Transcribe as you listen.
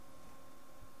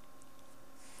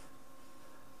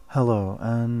Hello,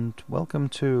 and welcome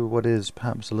to what is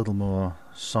perhaps a little more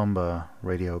somber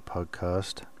radio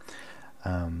podcast.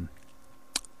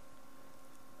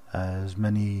 As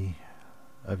many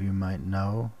of you might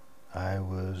know, I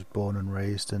was born and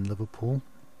raised in Liverpool,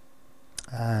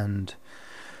 and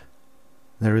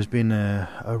there has been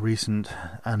a recent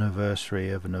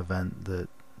anniversary of an event that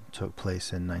took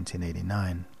place in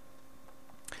 1989.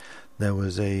 There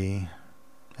was a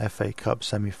FA Cup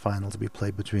semi-final to be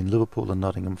played between Liverpool and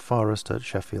Nottingham Forest at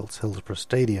Sheffield's Hillsborough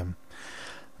Stadium,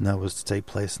 and that was to take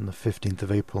place on the 15th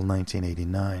of April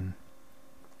 1989.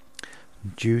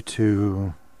 Due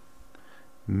to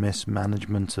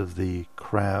mismanagement of the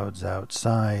crowds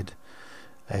outside,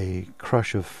 a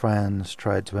crush of fans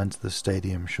tried to enter the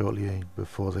stadium shortly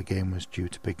before the game was due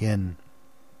to begin.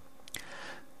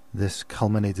 This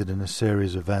culminated in a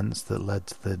series of events that led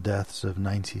to the deaths of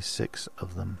 96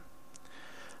 of them.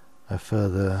 A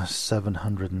further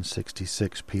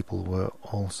 766 people were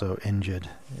also injured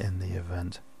in the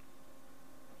event.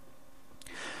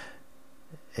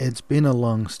 It's been a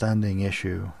long-standing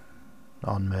issue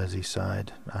on Merseyside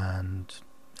and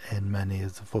in many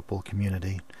of the football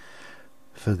community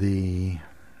for the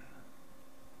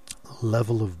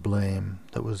level of blame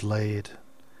that was laid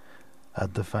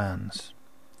at the fans.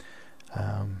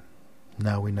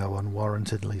 Now we know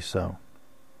unwarrantedly so.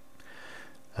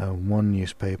 One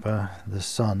newspaper, The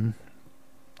Sun,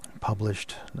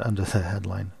 published under the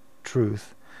headline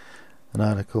Truth an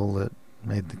article that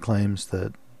made the claims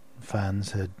that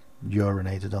fans had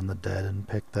urinated on the dead and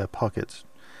picked their pockets.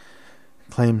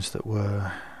 Claims that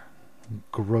were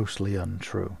grossly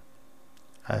untrue,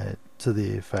 to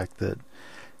the effect that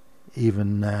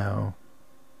even now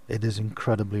it is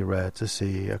incredibly rare to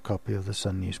see a copy of the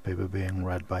Sun newspaper being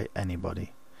read by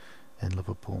anybody in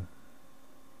Liverpool.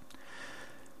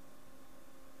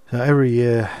 So every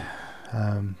year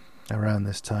around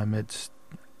this time, it's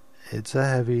a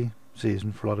heavy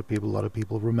season for a lot of people. A lot of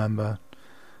people remember.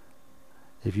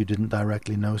 If you didn't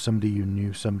directly know somebody, you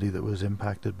knew somebody that was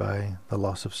impacted by the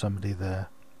loss of somebody there.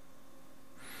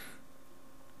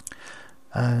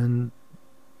 And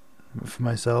for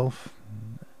myself,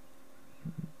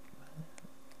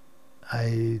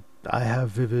 I have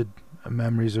vivid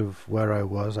memories of where I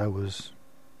was. I was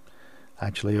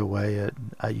actually away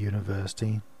at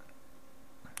university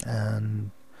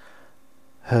and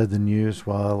heard the news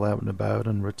while out and about,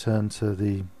 and returned to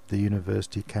the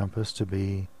university campus to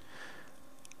be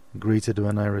greeted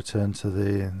when I returned to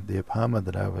the apartment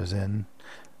that I was in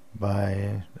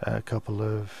by a couple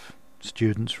of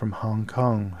students from Hong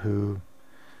Kong who,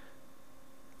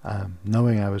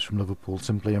 knowing I was from Liverpool,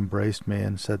 simply embraced me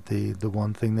and said the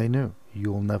one thing they knew: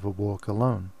 you'll never walk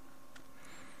alone.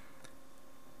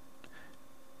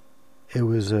 It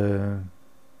was a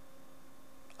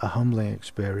humbling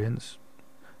experience,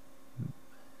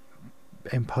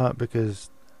 in part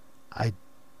because I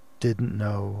didn't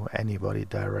know anybody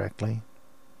directly,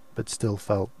 but still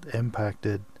felt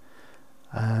impacted,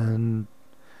 and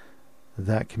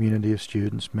that community of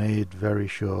students made very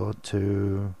sure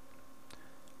to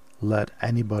let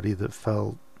anybody that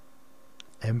felt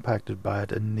impacted by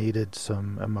it and needed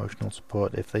some emotional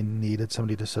support, if they needed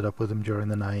somebody to sit up with them during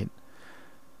the night,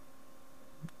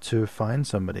 to find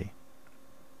somebody,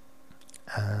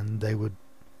 and they would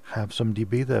have somebody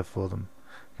be there for them.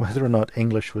 Whether or not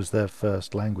English was their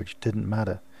first language didn't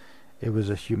matter. It was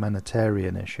a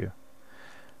humanitarian issue,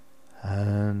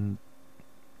 and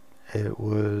it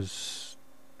was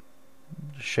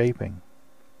shaping.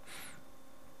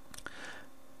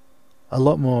 A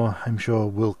lot more, I'm sure,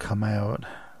 will come out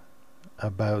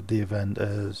about the event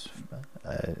as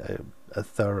a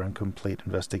thorough and complete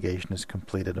investigation is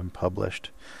completed and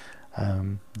published.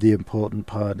 The important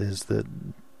part is that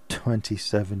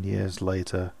 27 years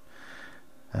later,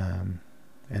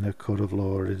 in a court of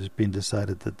law, it has been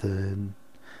decided that the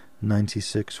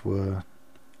 96 were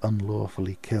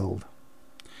unlawfully killed.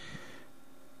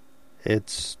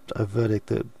 It's a verdict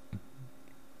that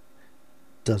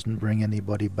doesn't bring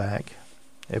anybody back.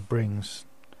 It brings,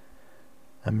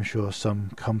 I'm sure,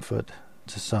 some comfort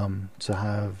to some to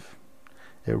have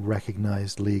it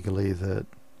recognized legally that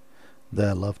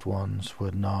their loved ones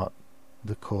were not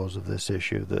the cause of this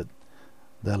issue, that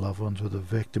their loved ones were the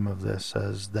victim of this,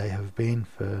 as they have been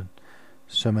for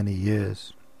so many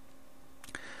years.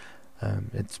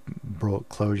 It's brought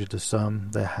closure to some.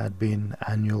 There had been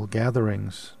annual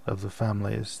gatherings of the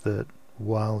families that,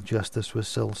 while justice was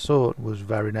still sought, was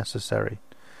very necessary.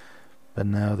 But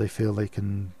now they feel they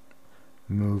can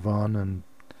move on, and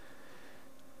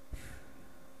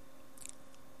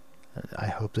I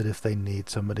hope that if they need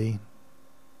somebody,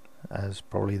 as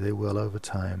probably they will over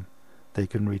time, they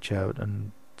can reach out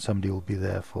and somebody will be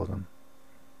there for them.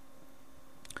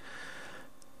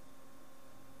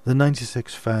 The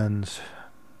 96 fans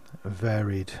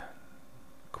varied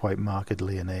quite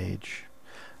markedly in age.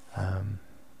 I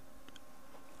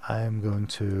am going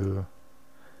to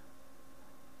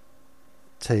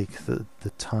take the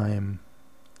time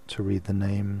to read the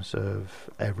names of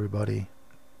everybody.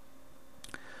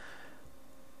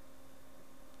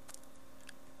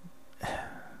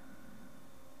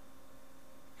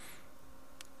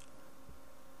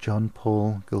 John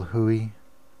Paul Gilhui,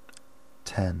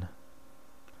 10.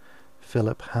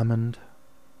 Philip Hammond,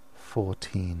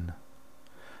 14.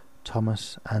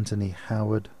 Thomas Anthony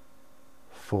Howard,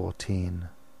 14.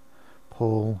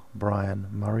 Paul Brian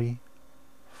Murray,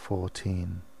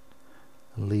 14.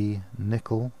 Lee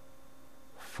Nicol,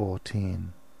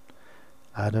 14.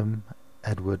 Adam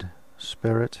Edward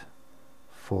Spirit,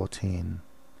 14.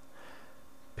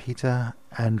 Peter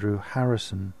Andrew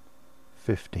Harrison,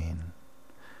 15.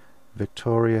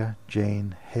 Victoria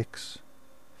Jane Hicks,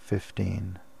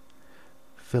 15.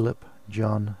 Philip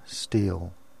John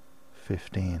Steele,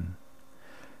 15.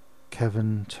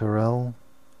 Kevin Terrell,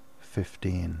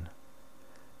 15.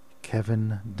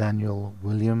 Kevin Daniel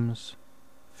Williams,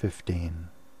 15.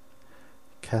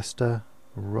 Kester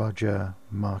Roger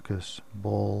Marcus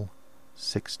Ball,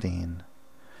 16.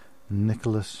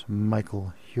 Nicholas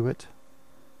Michael Hewitt,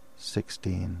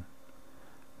 16.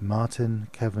 Martin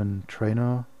Kevin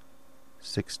Traynor,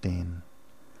 16.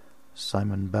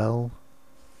 Simon Bell,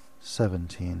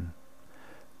 17.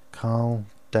 Carl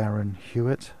Darren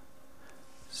Hewitt,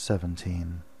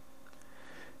 17.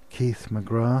 Keith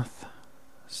McGrath,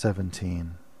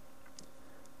 17.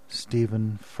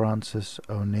 Stephen Francis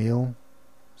O'Neill,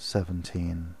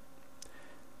 17.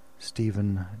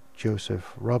 Stephen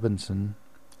Joseph Robinson,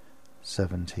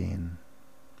 17.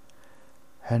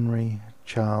 Henry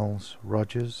Charles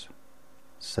Rogers,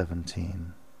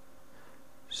 17.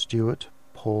 Stuart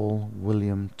Paul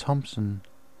William Thompson,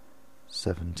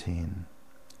 17.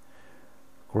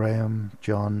 Graham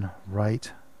John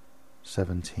Wright,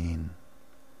 17.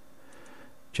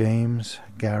 James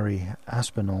Gary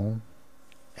Aspinall,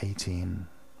 18.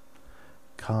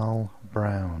 Carl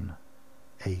Brown,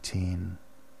 18.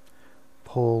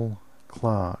 Paul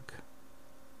Clark,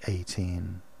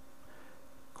 18.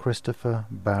 Christopher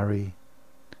Barry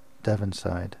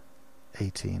Devonside,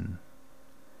 18.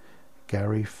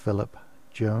 Gary Philip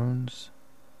Jones,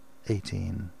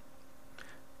 18.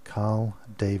 Carl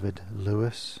David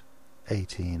Lewis,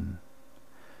 18.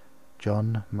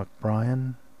 John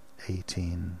McBrien,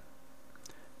 18.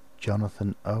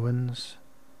 Jonathan Owens,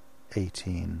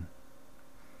 18.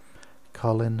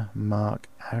 Colin Mark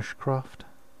Ashcroft,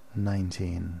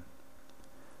 19.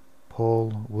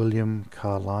 Paul William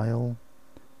Carlyle,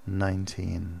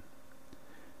 19.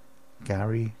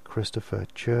 Gary Christopher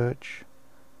Church,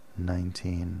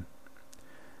 19.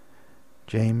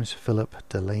 James Philip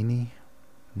Delaney,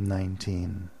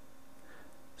 19.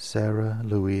 Sarah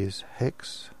Louise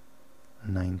Hicks,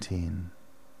 19.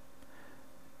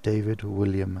 David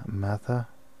William Mather,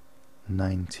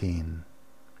 19.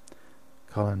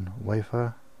 Colin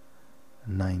Wafer,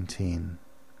 19.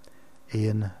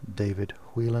 Ian David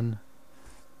Whelan,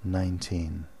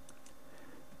 19.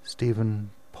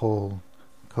 Stephen Paul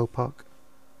Kopok,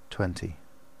 20.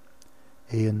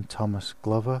 Ian Thomas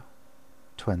Glover,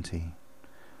 20.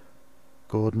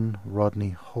 Gordon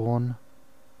Rodney Horn,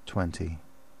 20.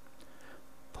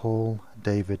 Paul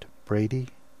David Brady,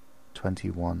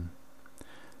 21.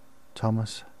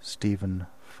 Thomas Stephen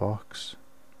Fox,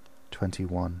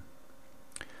 21.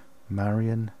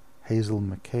 Marion Hazel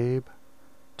McCabe,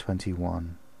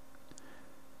 21.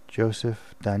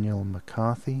 Joseph Daniel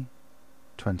McCarthy,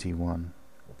 21.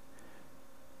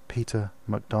 Peter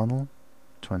MacDonald,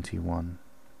 21.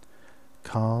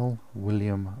 Carl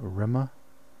William Rimmer,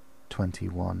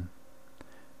 21.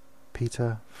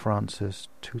 Peter Francis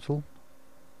Tootle,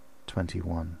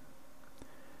 21.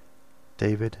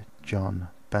 David John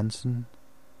Benson,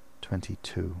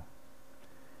 22.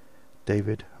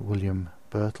 David William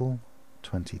Birtle,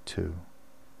 22.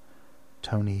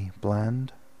 Tony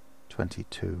Bland,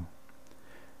 22.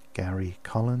 Gary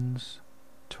Collins,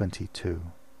 22.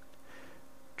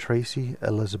 Tracy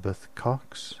Elizabeth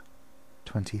Cox,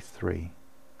 23.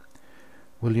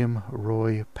 William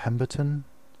Roy Pemberton,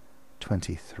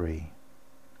 23.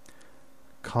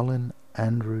 Colin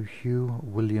Andrew Hugh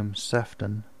William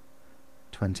Sefton,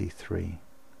 23.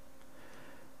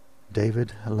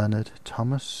 David Leonard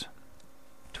Thomas,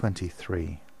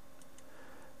 23.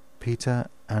 Peter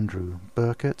Andrew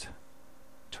Burkett,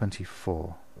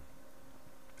 24.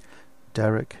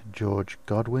 Derek George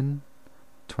Godwin,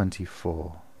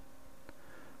 24.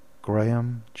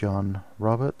 Graham John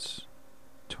Roberts,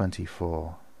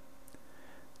 24.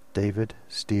 David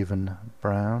Stephen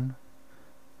Brown,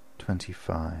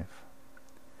 25.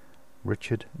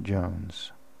 Richard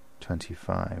Jones,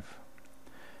 25.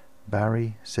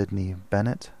 Barry Sidney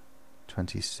Bennett,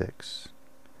 26.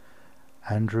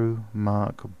 Andrew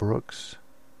Mark Brooks,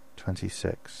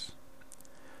 26.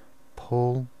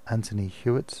 Paul Anthony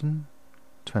Hewitson,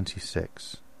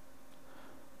 26.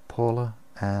 Paula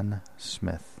Ann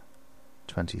Smith,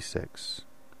 26.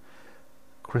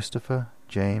 Christopher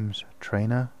James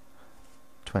Traynor,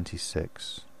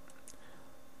 26.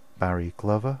 Barry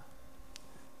Glover,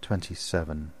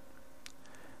 27.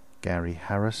 Gary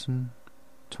Harrison,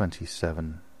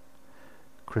 27.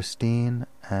 Christine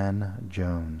Ann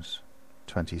Jones,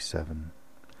 27.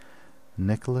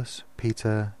 Nicholas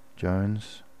Peter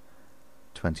Jones,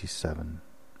 27.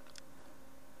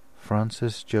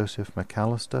 Francis Joseph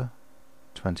McAllister,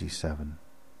 27.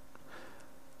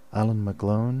 Alan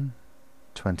McGlone,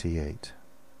 28.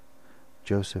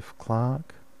 Joseph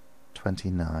Clark,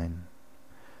 29.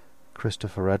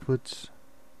 Christopher Edwards,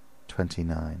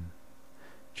 29.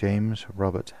 James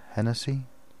Robert Hennessy,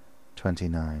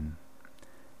 29.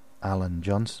 Alan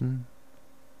Johnson,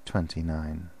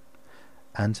 29.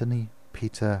 Anthony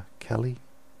Peter Kelly,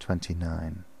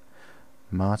 29.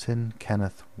 Martin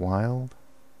Kenneth Wild,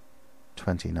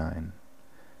 29.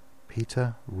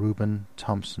 Peter Reuben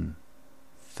Thompson,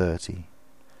 30.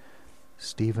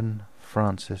 Stephen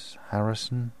Francis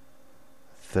Harrison,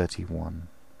 31.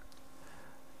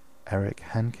 Eric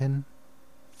Hankin,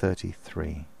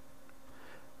 33.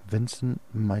 Vincent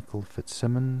Michael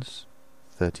Fitzsimmons,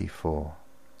 34.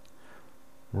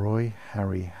 Roy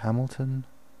Harry Hamilton,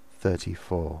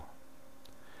 34.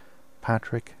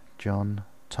 Patrick John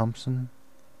Thompson,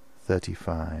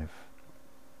 35.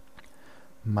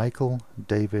 Michael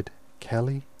David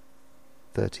Kelly,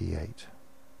 38.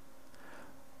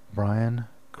 Brian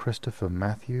Christopher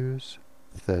Matthews,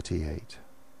 38.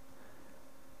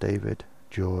 David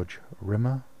George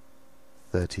Rimmer,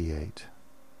 38.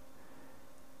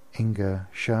 Inga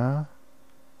Shah,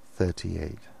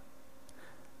 38.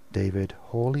 David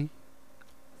Hawley,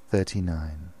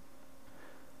 39.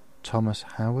 Thomas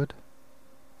Howard,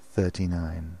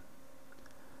 39.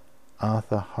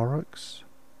 Arthur Horrocks,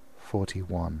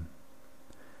 41.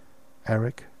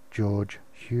 Eric George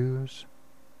Hughes,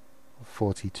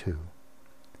 42.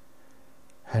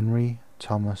 Henry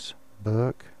Thomas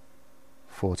Burke,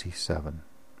 47.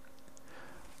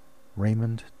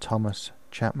 Raymond Thomas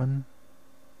Chapman,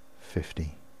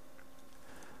 50.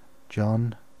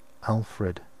 John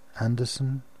Alfred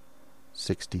Anderson,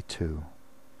 62.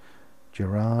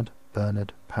 Gerard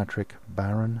Bernard Patrick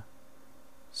Barron,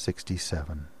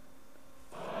 67.